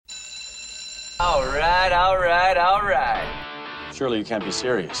All right, all right, all right. Surely you can't be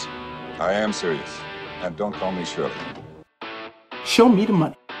serious. I am serious. And don't call me Shirley. Show me the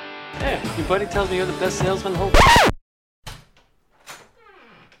money. Hey, your buddy tells me you're the best salesman in the whole...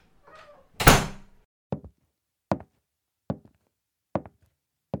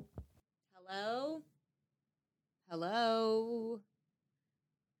 Hello? Hello?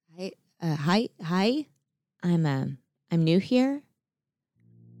 Hi. I'm new here.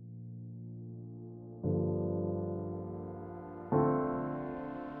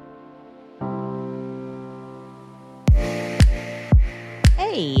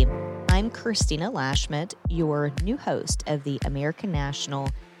 Hey, I'm Christina Lashmet, your new host of the American National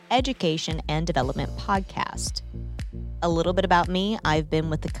Education and Development Podcast. A little bit about me, I've been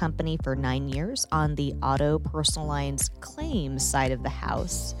with the company for 9 years on the auto personal lines claims side of the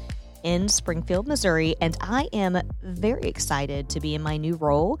house in Springfield, Missouri, and I am very excited to be in my new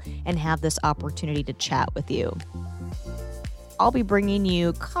role and have this opportunity to chat with you. I'll be bringing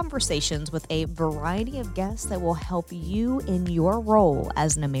you conversations with a variety of guests that will help you in your role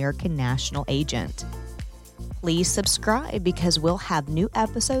as an American National agent. Please subscribe because we'll have new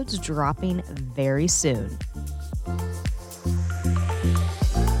episodes dropping very soon.